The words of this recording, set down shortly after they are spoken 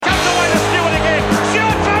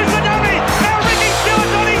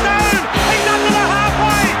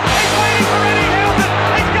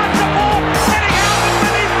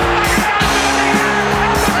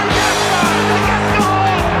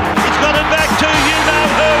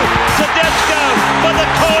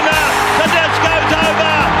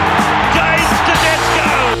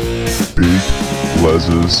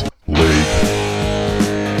Les's League.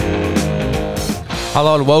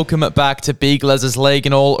 Hello and welcome back to Big Les's League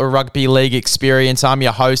and all rugby league experience. I'm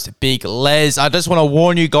your host, Big Les. I just want to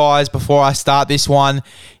warn you guys before I start this one,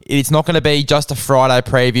 it's not going to be just a Friday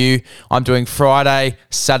preview. I'm doing Friday,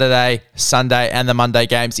 Saturday, Sunday, and the Monday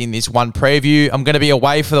games in this one preview. I'm going to be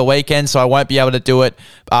away for the weekend, so I won't be able to do it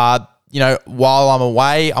while I'm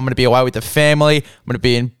away. I'm going to be away with the family. I'm going to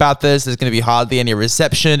be in Bathurst. There's going to be hardly any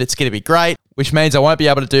reception. It's going to be great, which means I won't be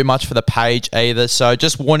able to do much for the page either. So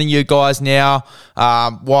just warning you guys now,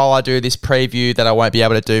 while I do this preview, that I won't be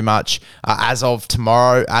able to do much as of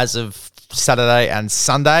tomorrow, as of Saturday and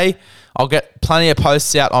Sunday. I'll get plenty of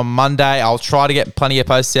posts out on Monday. I'll try to get plenty of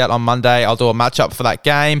posts out on Monday. I'll do a matchup for that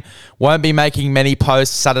game. Won't be making many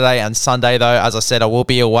posts Saturday and Sunday, though. As I said, I will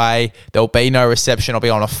be away. There'll be no reception. I'll be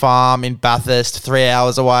on a farm in Bathurst, 3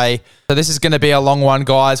 hours away. So this is going to be a long one,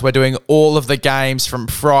 guys. We're doing all of the games from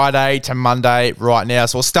Friday to Monday right now.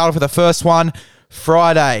 So we'll start off with the first one.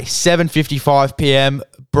 Friday, 7:55 p.m,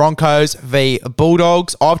 Broncos v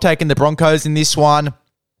Bulldogs. I've taken the Broncos in this one.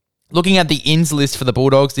 Looking at the ins list for the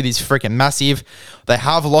Bulldogs, it is freaking massive. They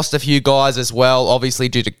have lost a few guys as well, obviously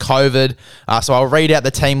due to COVID. So I'll read out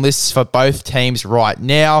the team lists for both teams right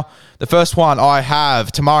now. The first one I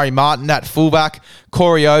have Tamari Martin at fullback,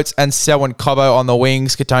 Corey Oates and Selwyn Cobbo on the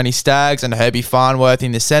wings, Katoni Staggs and Herbie Farnworth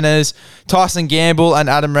in the centres, Tyson Gamble and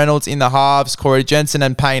Adam Reynolds in the halves, Corey Jensen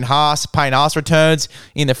and Payne Haas. Payne Haas returns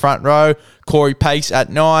in the front row, Corey Pace at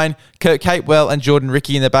 9, Kurt Capewell and Jordan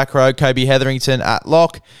Ricky in the back row, Kobe Hetherington at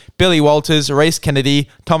lock, Billy Walters, Reece Kennedy,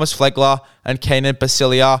 Thomas Flegler and Keenan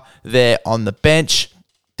Basilia there on the bench.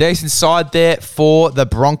 Decent side there for the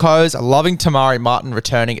Broncos. Loving Tamari Martin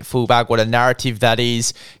returning at fullback. What a narrative that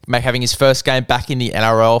is. Having his first game back in the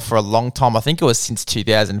NRL for a long time. I think it was since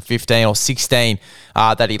 2015 or 16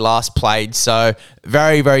 that he last played. So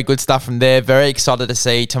very, very good stuff from there. Very excited to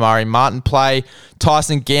see Tamari Martin play.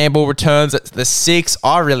 Tyson Gamble returns at the 6.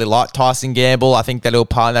 I really like Tyson Gamble. I think that he'll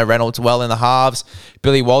partner Reynolds well in the halves.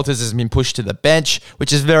 Billy Walters has been pushed to the bench,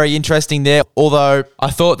 which is very interesting there. Although I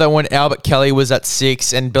thought that when Albert Kelly was at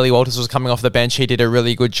 6 and Billy Walters was coming off the bench, he did a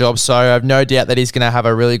really good job. So I have no doubt that he's going to have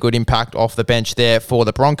a really good impact off the bench there for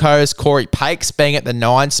the Broncos. Corey Pakes being at the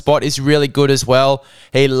 9 spot is really good as well.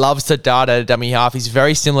 He loves to dart at a dummy half. He's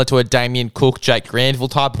very similar to a Damien Cook, Jake Granville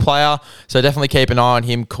type of player. So definitely keep an eye on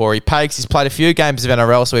him, Corey Pakes. He's played a few games of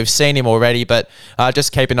NRL, so we've seen him already, but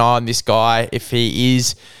just keep an eye on this guy if he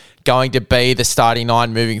is going to be the starting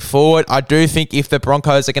 9 moving forward. I do think if the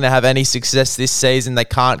Broncos are going to have any success this season, they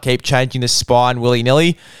can't keep changing the spine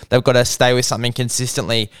willy-nilly. They've got to stay with something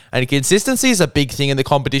consistently. And consistency is a big thing in the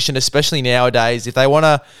competition, especially nowadays. If they want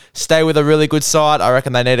to stay with a really good side, I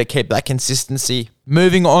reckon they need to keep that consistency.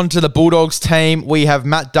 Moving on to the Bulldogs team, we have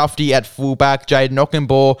Matt Duffy at fullback, Jaden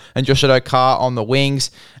Ockenbaugh and Joshua Carr on the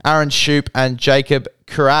wings, Aaron Shoop and Jacob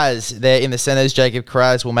Kiraz there in the centres. Jacob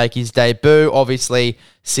Kiraz will make his debut, obviously,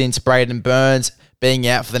 since Braden Burns being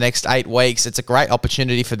out for the next 8 weeks. It's a great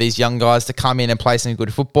opportunity for these young guys to come in and play some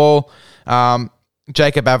good football.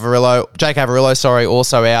 Jake Averillo,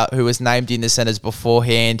 also out, who was named in the centres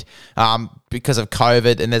beforehand because of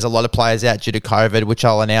COVID, and there's a lot of players out due to COVID, which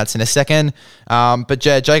I'll announce in a second. But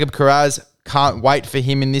Jacob Kiraz, can't wait for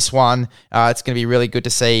him in this one. It's going to be really good to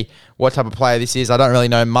see what type of player this is. I don't really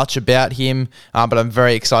know much about him, but I'm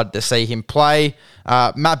very excited to see him play.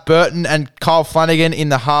 Matt Burton and Kyle Flanagan in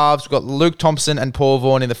the halves. We've got Luke Thompson and Paul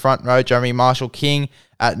Vaughan in the front row. Jeremy Marshall-King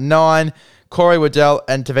at 9. Corey Waddell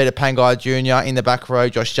and Tavita Pangai Jr. in the back row.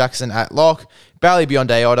 Josh Jackson at lock. Bailey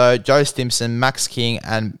Biondi-Otto, Joe Stimson, Max King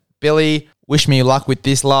and Billy. Wish me luck with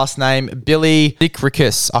this last name, Billy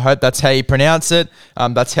Dickricus. I hope that's how you pronounce it.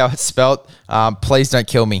 That's how it's spelt. Please don't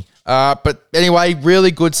kill me. But anyway,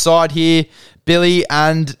 really good side here. Billy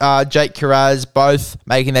and Jake Kiraz both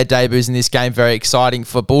making their debuts in this game. Very exciting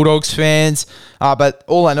for Bulldogs fans. But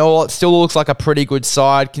all in all, it still looks like a pretty good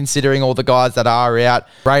side considering all the guys that are out.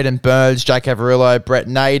 Braden Burns, Jake Averillo, Brett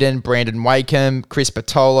Naden, Brandon Wakeham, Chris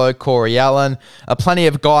Patolo, Corey Allen. Plenty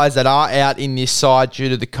of guys that are out in this side due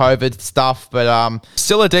to the COVID stuff. But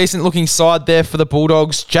still a decent looking side there for the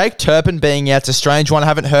Bulldogs. Jake Turpin being out's a strange one. I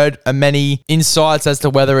haven't heard many insights as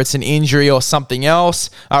to whether it's an injury or something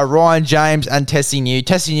else. Ryan James and Tessie New.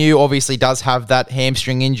 Tessie New obviously does have that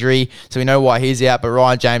hamstring injury, so we know why he's out, but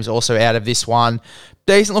Ryan James also out of this one.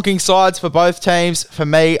 Decent looking sides for both teams. For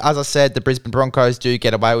me, as I said, the Brisbane Broncos do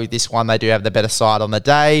get away with this one. They do have the better side on the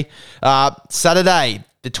day. Saturday,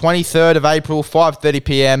 the 23rd of April, 5:30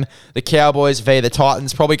 p.m, the Cowboys v the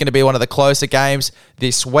Titans. Probably going to be one of the closer games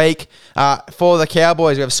this week. For the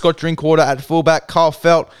Cowboys, we have Scott Drinkwater at fullback, Kyle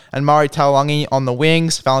Felt and Murray Taulagi on the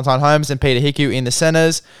wings, Valentine Holmes and Peter Hiku in the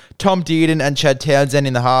centres, Tom Dearden and Chad Townsend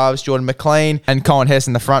in the halves, Jordan McLean and Colin Hess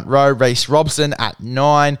in the front row, Reece Robson at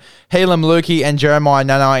 9, Helam Lukey and Jeremiah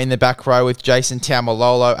Nanai in the back row with Jason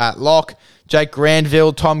Taumalolo at lock, Jake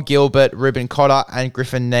Granville, Tom Gilbert, Ruben Cotter, and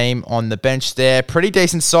Griffin Neem on the bench there. Pretty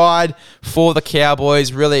decent side for the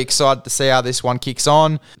Cowboys. Really excited to see how this one kicks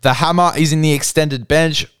on. The Hammer is in the extended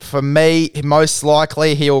bench. For me, most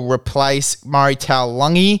likely he'll replace Murray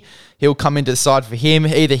Taulagi. He'll come into the side for him,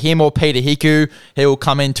 either him or Peter Hiku. He'll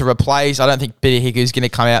come in to replace. I don't think Peter Hiku's going to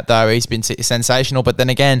come out, though. He's been sensational. But then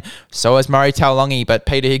again, so has Murray Taulagi. But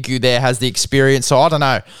Peter Hiku there has the experience. So I don't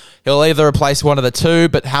know. He'll either replace one of the two,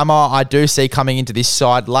 but Hammer I do see coming into this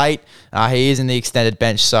side late. He is in the extended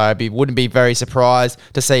bench, so I wouldn't be very surprised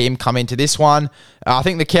to see him come into this one. I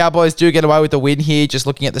think the Cowboys do get away with the win here. Just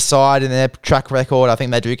looking at the side and their track record, I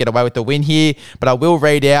think they do get away with the win here. But I will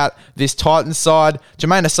read out this Titans side.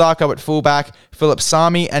 Jermaine Asako at fullback, Philip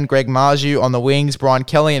Sami and Greg Marju on the wings, Brian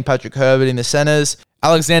Kelly and Patrick Herbert in the centres,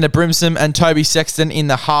 Alexander Brimson and Toby Sexton in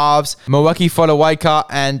the halves, Mwaki Fodawaker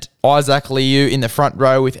and Isaac Liu in the front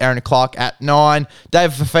row with Aaron Clark at 9,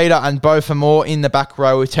 David Fafita and Beau Fermor in the back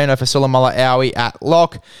row with Tino Fasulamala-Aui at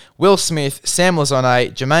lock, Will Smith, Sam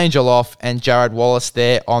Lazone, Jermaine Jolloff and Jared Wallace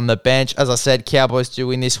there on the bench. As I said, Cowboys do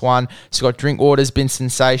win this one. Scott Drinkwater's been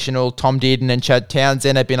sensational. Tom Dearden and Chad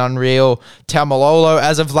Townsend have been unreal. Taumalolo,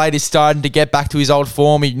 as of late, is starting to get back to his old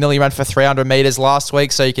form. He nearly ran for 300 metres last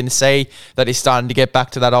week, so you can see that he's starting to get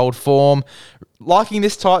back to that old form. Liking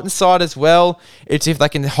this Titans side as well. It's if they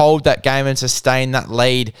can hold that game and sustain that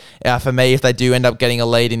lead for me if they do end up getting a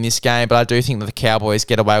lead in this game. But I do think that the Cowboys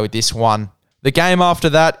get away with this one. The game after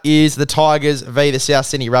that is the Tigers v the South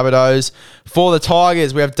Sydney Rabbitohs. For the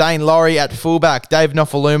Tigers, we have Dane Laurie at fullback, Dave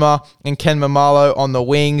Nofaluma and Ken Mamalo on the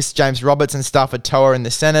wings, James Roberts and Stafford Toa in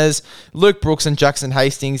the centres, Luke Brooks and Jackson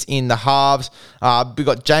Hastings in the halves. We've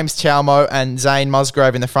got James Taumo and Zane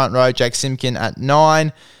Musgrove in the front row, Jake Simpkin at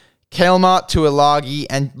 9, Kelma Tuilagi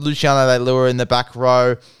and Luciano Leilua in the back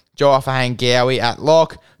row, Joe Afahangawi at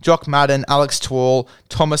lock, Jock Madden, Alex Twall,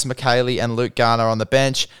 Thomas McKaylee and Luke Garner on the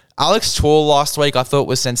bench. Alex Twall last week I thought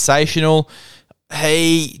was sensational.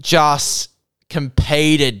 He just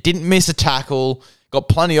competed, didn't miss a tackle, got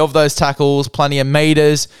plenty of those tackles, plenty of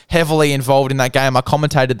meters, heavily involved in that game. I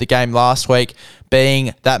commentated the game last week,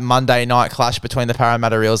 being that Monday night clash between the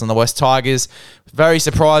Parramatta Eels and the West Tigers. Very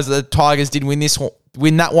surprised that the Tigers did win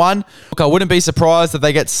that one. Look, I wouldn't be surprised if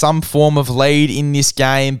they get some form of lead in this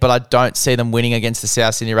game, but I don't see them winning against the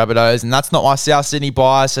South Sydney Rabbitohs, and that's not my South Sydney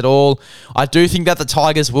bias at all. I do think that the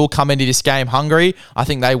Tigers will come into this game hungry. I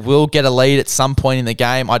think they will get a lead at some point in the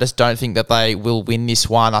game. I just don't think that they will win this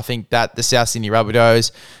one. I think that the South Sydney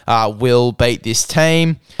Rabbitohs will beat this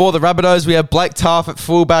team. For the Rabbitohs, we have Blake Taaffe at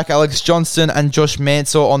fullback, Alex Johnston and Josh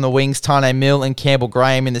Mansour on the wings, Tane Mill and Campbell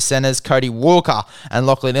Graham in the centres, Cody Walker and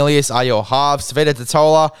Lachlan Ilias are your halves, Sveta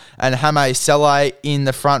Totola and Hame Sele in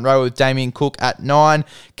the front row with Damien Cook at 9.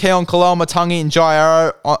 Keon Kaloma-Matangi and Jai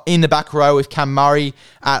Arrow in the back row with Cam Murray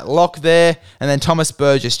at lock there. And then Thomas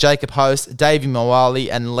Burgess, Jacob Host, Davey Mawali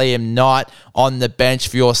and Liam Knight on the bench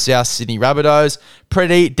for your South Sydney Rabbitohs.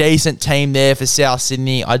 Pretty decent team there for South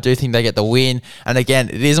Sydney. I do think they get the win. And again,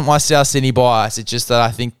 it isn't my South Sydney bias. It's just that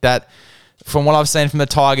I think that from what I've seen from the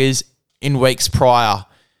Tigers in weeks prior,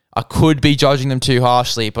 I could be judging them too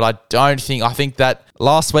harshly, but I think that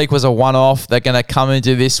last week was a one-off. They're going to come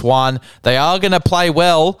into this one. They are going to play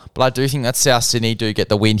well, but I do think that South Sydney do get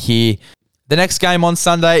the win here. The next game on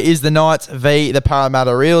Sunday is the Knights v the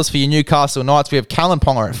Parramatta Eels. For your Newcastle Knights, we have Callan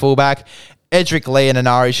Ponga at fullback, Edric Lee and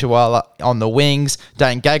Anari Shawala on the wings,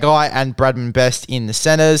 Dane Gagai and Bradman Best in the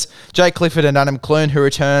centres, Jake Clifford and Adam Clune who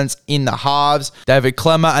returns in the halves, David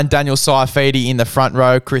Clemmer and Daniel Saifidi in the front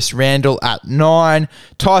row, Chris Randall at 9,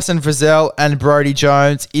 Tyson Frizzell and Brodie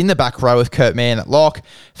Jones in the back row with Kurt Mann at lock,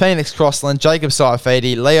 Phoenix Crossland, Jacob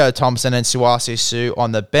Saifidi, Leo Thompson and Suasu Su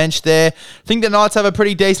on the bench there. I think the Knights have a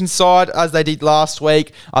pretty decent side as they did last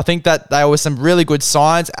week. I think that there were some really good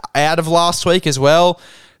signs out of last week as well.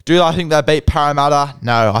 Do I think they beat Parramatta?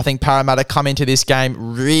 No. I think Parramatta come into this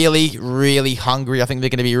game really, really hungry. I think they're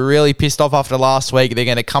going to be really pissed off after last week. They're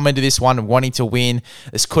going to come into this one wanting to win.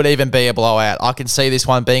 This could even be a blowout. I can see this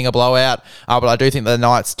one being a blowout, but I do think the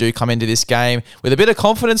Knights do come into this game with a bit of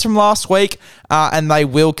confidence from last week, and they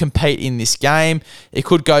will compete in this game. It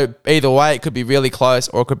could go either way. It could be really close,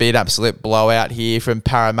 or it could be an absolute blowout here from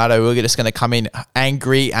Parramatta. We're just going to come in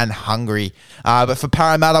angry and hungry. But for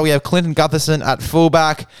Parramatta, we have Clinton Gutherson at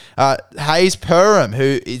fullback, Hayes Perham,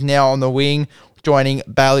 who is now on the wing, joining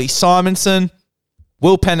Bailey Simonson,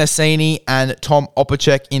 Will Penasini and Tom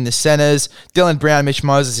Opacek in the centres, Dylan Brown, Mitch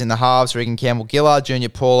Moses in the halves, Regan Campbell-Gillard, Junior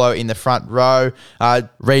Paulo in the front row,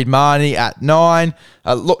 Reid Marnie at 9,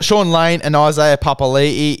 Sean Lane and Isaiah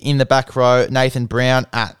Papali'i in the back row, Nathan Brown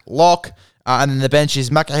at lock. And then the bench is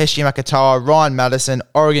Makaheshi Makatoa, Ryan Madison,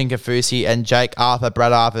 Oregon Kafusi, and Jake Arthur,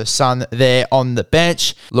 Brad Arthur's son, there on the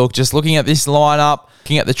bench. Look, just looking at this lineup,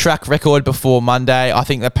 looking at the track record before Monday, I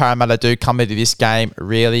think the Parramatta do come into this game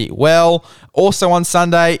really well. Also on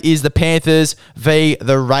Sunday is the Panthers v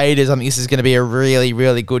the Raiders. I think this is going to be a really,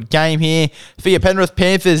 really good game here. For your Penrith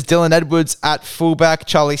Panthers, Dylan Edwards at fullback,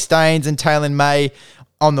 Charlie Staines and Taylor May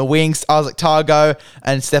on the wings, Isaac Targo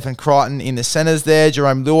and Stephen Crichton in the centres there,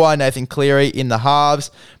 Jerome Luai, Nathan Cleary in the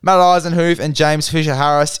halves, Matt Eisenhuth and James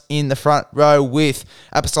Fisher-Harris in the front row with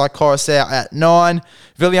Apisai Coruscant at 9,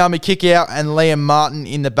 Viliami Kickout and Liam Martin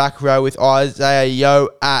in the back row with Isaiah Yeo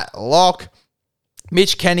at lock,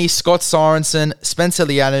 Mitch Kenny, Scott Sorensen, Spencer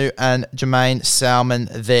Lianu and Jermaine Salmon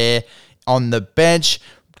there on the bench.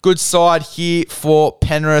 Good side here for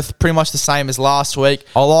Penrith, pretty much the same as last week.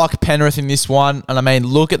 I like Penrith in this one, and I mean,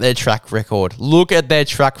 look at their track record.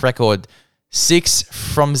 6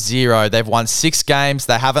 from 0. They've won 6 games.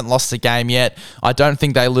 They haven't lost a game yet. I don't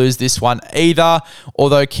think they lose this one either,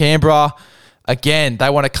 although Canberra, again, they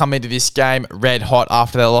want to come into this game red hot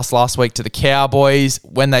after they lost last week to the Cowboys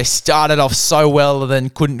when they started off so well and then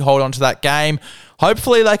couldn't hold on to that game.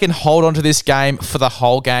 Hopefully they can hold on to this game for the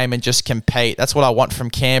whole game and just compete. That's what I want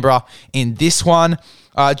from Canberra in this one.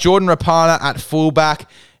 Jordan Rapana at fullback,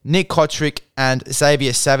 Nick Kotrick and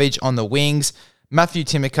Xavier Savage on the wings, Matthew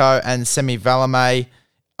Timoko and Semi Valame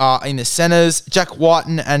in the centres, Jack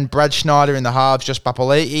Whiten and Brad Schneider in the halves, Josh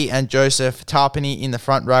Papali'i and Joseph Tarpany in the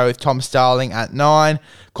front row with Tom Starling at 9,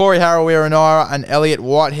 Corey Harawira-Naera and Elliot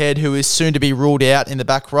Whitehead, who is soon to be ruled out in the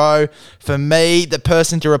back row. For me, the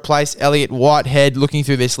person to replace Elliot Whitehead looking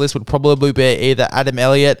through this list would probably be either Adam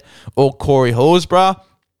Elliott or Corey Horsburgh.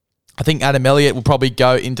 I think Adam Elliott will probably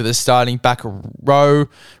go into the starting back row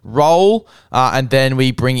role, and then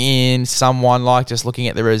we bring in someone like, just looking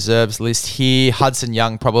at the reserves list here, Hudson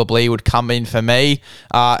Young probably would come in for me.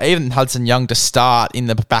 Even Hudson Young to start in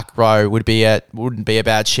the back row wouldn't be a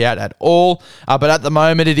bad shout at all. But at the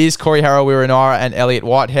moment, it is Corey Harawira-Naera and Elliot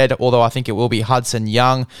Whitehead, although I think it will be Hudson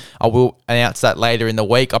Young. I will announce that later in the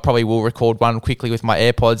week. I probably will record one quickly with my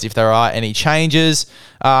AirPods if there are any changes.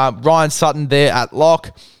 Ryan Sutton there at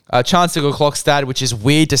lock. Chancellor Klokstad, which is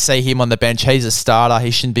weird to see him on the bench. He's a starter.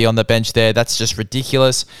 He shouldn't be on the bench there. That's just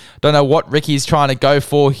ridiculous. Don't know what Ricky's trying to go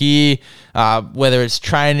for here, whether it's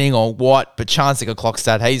training or what, but Chancellor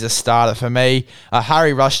Klokstad, he's a starter for me.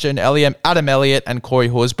 Harry Rushton, Adam Elliott, and Corey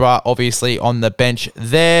Horsburgh, obviously on the bench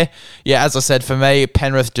there. Yeah, as I said, for me,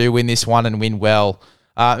 Penrith do win this one and win well.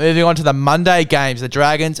 Moving on to the Monday games, the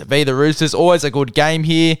Dragons v the Roosters. Always a good game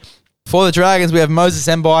here. For the Dragons, we have Moses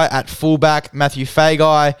Mbai at fullback, Matthew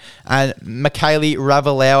Fagai and Michaeli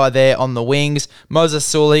Ravalawa there on the wings, Moses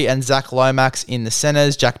Sully and Zach Lomax in the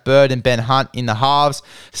centres, Jack Bird and Ben Hunt in the halves.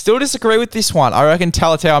 Still disagree with this one. I reckon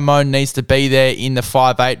Talatau Amone needs to be there in the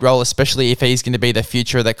 5'8 role, especially if he's going to be the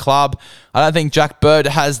future of the club. I don't think Jack Bird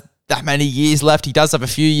has that many years left. He does have a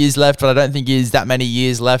few years left, but I don't think he's that many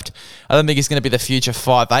years left. I don't think he's going to be the future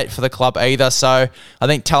 5'8 for the club either. So I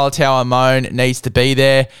think Talatau Amone needs to be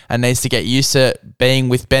there and needs to get used to being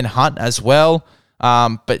with Ben Hunt as well.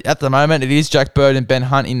 But at the moment, it is Jack Bird and Ben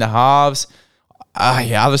Hunt in the halves. I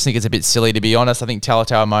just think it's a bit silly, to be honest. I think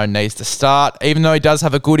Talatau Amone needs to start, even though he does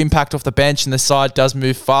have a good impact off the bench and the side does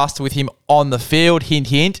move faster with him on the field. Hint,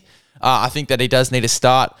 hint. I think that he does need to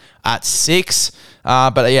start at 6.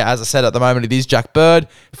 But yeah, as I said, at the moment, it is Jack Bird,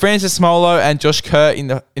 Francis Molo and Josh Kerr in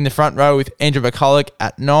the front row with Andrew McCulloch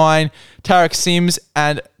at 9, Tarek Sims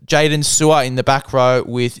and Jaden Sewer in the back row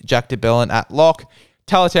with Jack DeBellin at lock,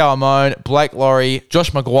 Talatau Amone, Blake Laurie,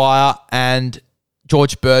 Josh Maguire and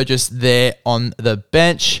George Burgess there on the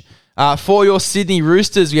bench. For your Sydney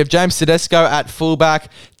Roosters, we have James Tedesco at fullback,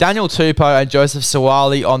 Daniel Tupou and Joseph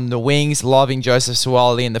Suwali on the wings, loving Joseph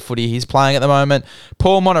Suwali in the footy he's playing at the moment.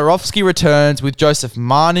 Paul Monorowski returns with Joseph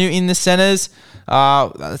Manu in the centres.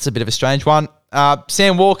 That's a bit of a strange one.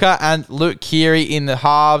 Sam Walker and Luke Keary in the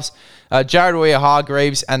halves. Jared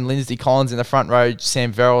Waerea-Hargreaves and Lindsay Collins in the front row.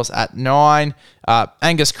 Sam Verrills at 9.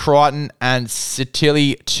 Angus Crichton and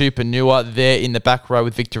Sitili Tupanua there in the back row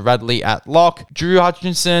with Victor Radley at lock. Drew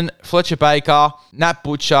Hutchinson, Fletcher Baker, Nat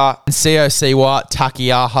Butcher, and Sio Siwa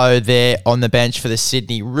Takiaho there on the bench for the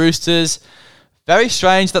Sydney Roosters. Very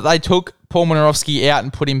strange that they took Paul Momirovski out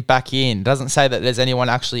and put him back in. Doesn't say that there's anyone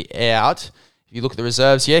actually out. If you look at the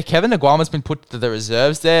reserves, yeah, Kevin Aguama's been put to the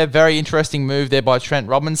reserves there. Very interesting move there by Trent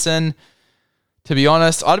Robinson. To be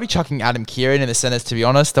honest, I'd be chucking Adam Keighran in the centres, to be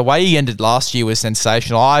honest. The way he ended last year was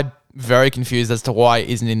sensational. I'm very confused as to why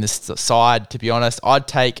he isn't in the side, to be honest. I'd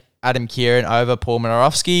take Adam Keighran over Paul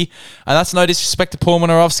Momirovski. And that's no disrespect to Paul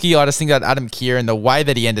Momirovski. I just think that Adam Keighran, the way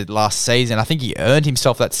that he ended last season, I think he earned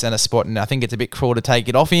himself that centre spot, and I think it's a bit cruel to take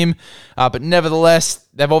it off him. But nevertheless,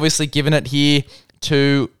 they've obviously given it here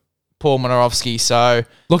to Paul Momirovski. So,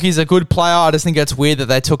 look, he's a good player. I just think it's weird that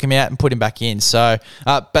they took him out and put him back in. So,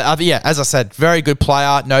 yeah, as I said, very good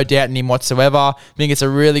player. No doubt in him whatsoever. I think it's a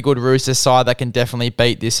really good Roosters side that can definitely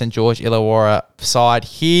beat this St. George Illawarra side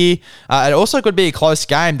here. It also could be a close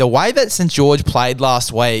game. The way that St. George played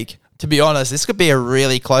last week, to be honest, this could be a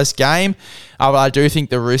really close game. But I do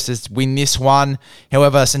think the Roosters win this one.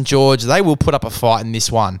 However, St. George, they will put up a fight in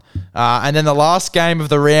this one. And then the last game of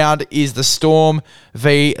the round is the Storm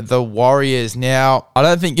v. the Warriors. Now, I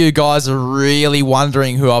don't think you guys are really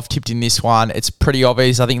wondering who I've tipped in this one. It's pretty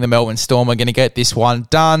obvious. I think the Melbourne Storm are going to get this one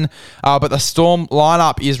done. But the Storm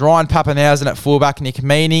lineup is Ryan Papenhuyzen at fullback, Nick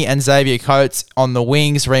Meaney and Xavier Coates on the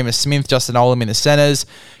wings, Remus Smith, Justin Olam in the centres,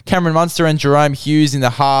 Cameron Munster and Jerome Hughes in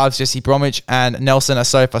the halves, Jesse Bromwich and Nelson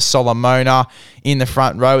Asofa Solomona in the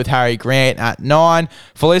front row with Harry Grant at 9.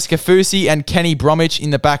 Felice Kafusi and Kenny Bromwich in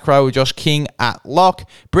the back row with Josh King at lock.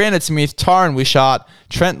 Brandon Smith, Tyron Wishart,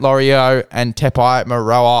 Trent Lorio and Tepai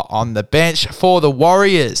Maroa on the bench. For the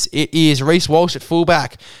Warriors, it is Reece Walsh at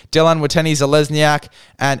fullback, Delan Watene-Zelezniak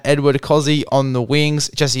and Edward Cozzi on the wings,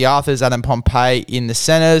 Jesse Arthurs, Adam Pompey in the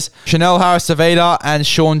centres, Chanel Harris-Tavita and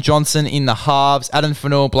Sean Johnson in the halves, Adam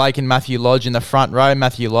Fanua Blake and Matthew Lodge in the front row.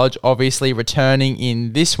 Matthew Lodge obviously returning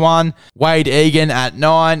in this one. Wade Egan at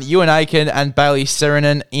 9, Ewan Aiken and Bailey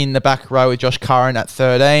Sirenen in the back row with Josh Curran at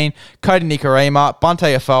 13, Cody Nikorima,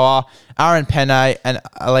 Bunte Afoa, Aaron Penne and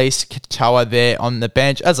Elise Katoa there on the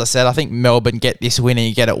bench. As I said, I think Melbourne get this win and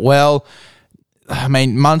you get it well. I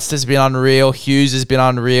mean, Munster's been unreal. Hughes has been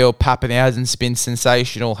unreal. Papenhuyzen's been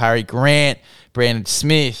sensational. Harry Grant, Brandon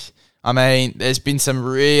Smith. I mean, there's been some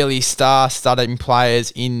really star-studded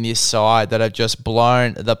players in this side that have just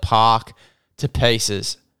blown the park to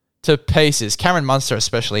pieces. Cameron Munster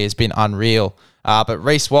especially has been unreal. But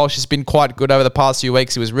Reece Walsh has been quite good over the past few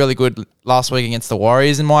weeks. He was really good last week against the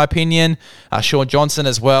Warriors, in my opinion. Sean Johnson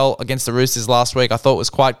as well against the Roosters last week, I thought was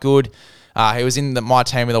quite good. He was in my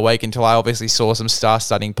team of the week until I obviously saw some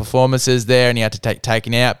star-studding performances there and he had to take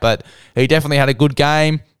taken out. But he definitely had a good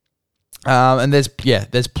game. And there's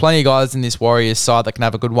plenty of guys in this Warriors side that can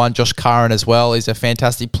have a good one. Josh Curran as well is a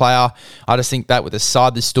fantastic player. I just think that with the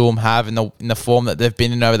side the Storm have in the form that they've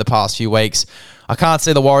been in over the past few weeks, I can't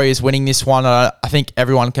see the Warriors winning this one. I think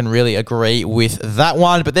everyone can really agree with that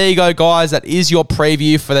one. But there you go, guys. That is your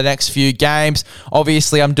preview for the next few games.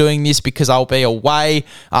 Obviously, I'm doing this because I'll be away,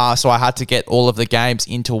 so I had to get all of the games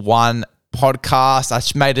into one podcast.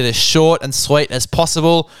 I made it as short and sweet as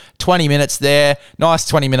possible. 20 minutes there.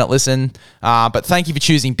 Nice 20-minute listen. But thank you for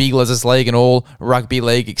choosing Big Les's League and all rugby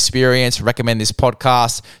league experience. Recommend this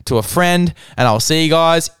podcast to a friend, and I'll see you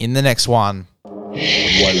guys in the next one.